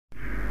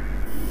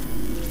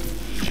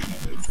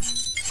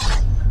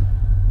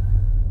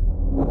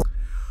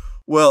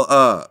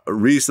Well,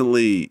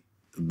 recently,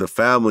 the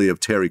family of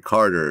Terry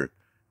Carter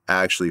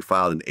actually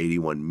filed an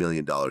 $81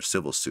 million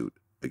civil suit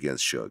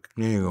against Suge.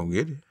 You ain't gonna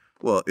get it.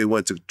 Well, it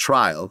went to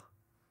trial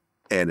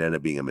and ended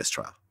up being a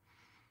mistrial.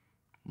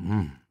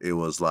 Mm. It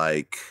was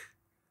like,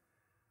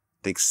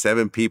 I think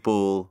 7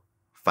 people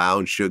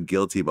found Suge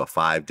guilty, but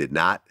 5 did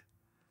not.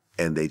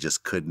 And they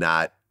just could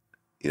not,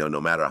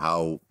 no matter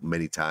how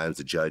many times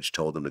the judge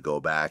told them to go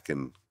back,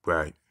 and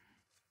Right.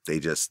 they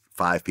just,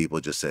 5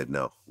 people just said,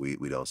 no, we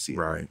don't see it.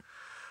 Right.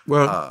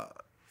 Well,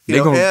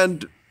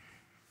 and,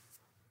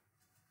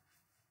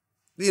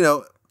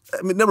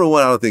 I mean, number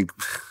one, I don't think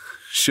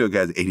Suge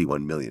has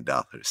 $81 million.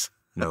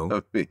 No.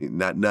 I mean,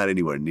 not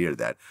anywhere near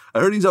that. I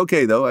heard he's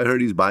okay, though. I heard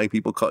he's buying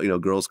people,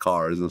 girls'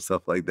 cars and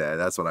stuff like that.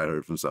 That's what I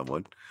heard from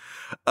someone.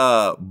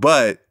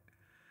 But,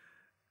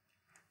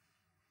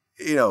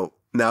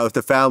 now if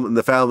the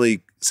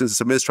family, since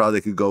it's a mistrial,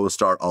 they could go and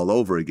start all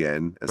over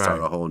again and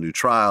start a whole new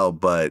trial.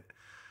 But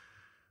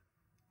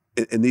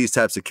in these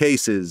types of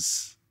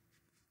cases,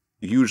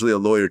 usually a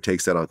lawyer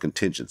takes that on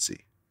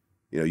contingency.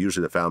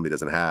 Usually the family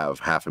doesn't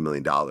have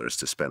 $500,000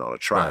 to spend on a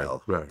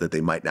trial that they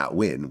might not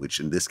win,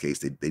 which in this case,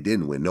 they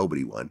didn't win.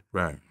 Nobody won.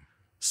 Right.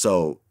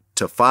 So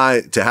to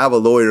have a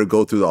lawyer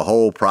go through the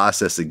whole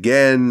process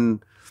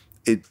again,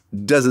 it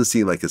doesn't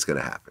seem like it's going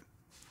to happen.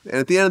 And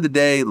at the end of the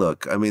day,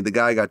 look, I mean, the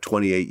guy got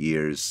 28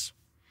 years.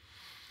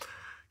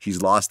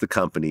 He's lost the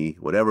company.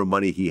 Whatever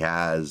money he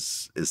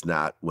has is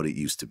not what it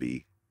used to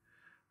be.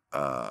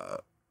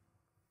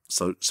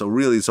 So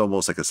really, it's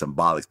almost like a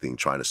symbolic thing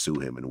trying to sue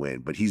him and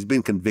win. But he's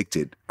been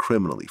convicted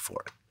criminally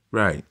for it.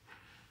 Right.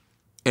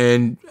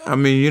 And, I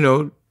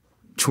mean,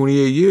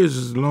 28 years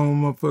is a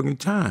long motherfucking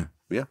time.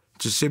 Yeah.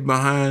 To sit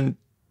behind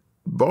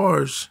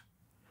bars.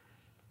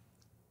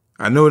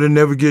 I know they'll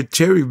never get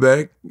Terry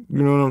back,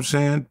 you know what I'm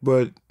saying?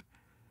 But,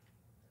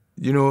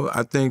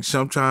 I think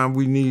sometimes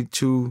we need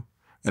to,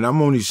 and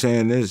I'm only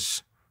saying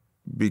this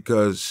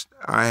because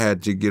I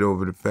had to get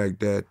over the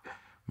fact that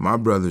my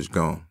brother's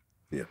gone.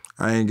 Yeah.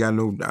 I ain't got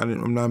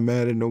I'm not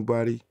mad at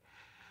nobody.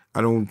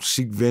 I don't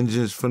seek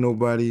vengeance for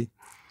nobody.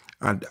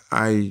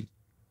 I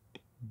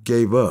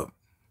gave up.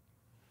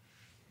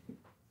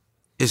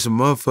 It's a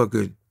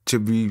motherfucker to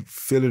be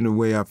feeling the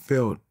way I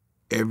felt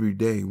every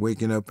day,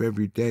 waking up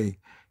every day,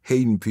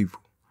 hating people.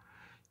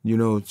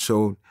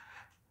 So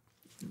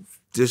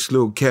this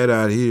little cat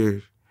out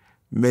here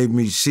made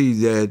me see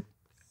that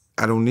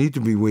I don't need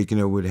to be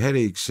waking up with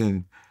headaches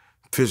and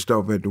pissed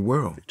off at the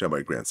world. You're talking about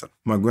your grandson.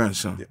 My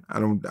grandson. Yeah. I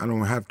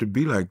don't have to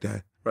be like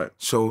that. Right.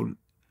 So,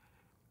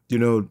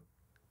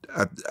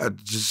 I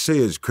just say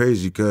it's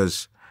crazy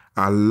because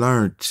I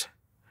learned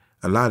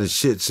a lot of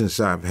shit since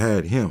I've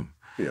had him.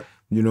 Yeah.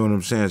 You know what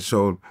I'm saying?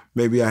 So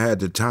maybe I had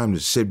the time to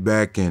sit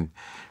back and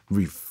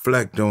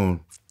reflect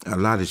on a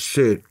lot of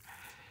shit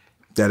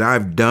that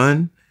I've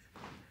done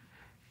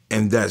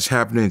and that's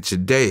happening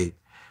today.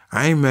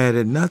 I ain't mad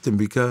at nothing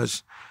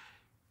because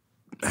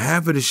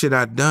half of the shit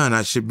I've done,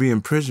 I should be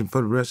in prison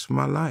for the rest of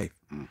my life.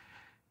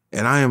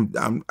 And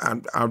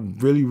I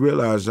really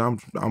realize I'm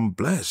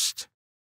blessed.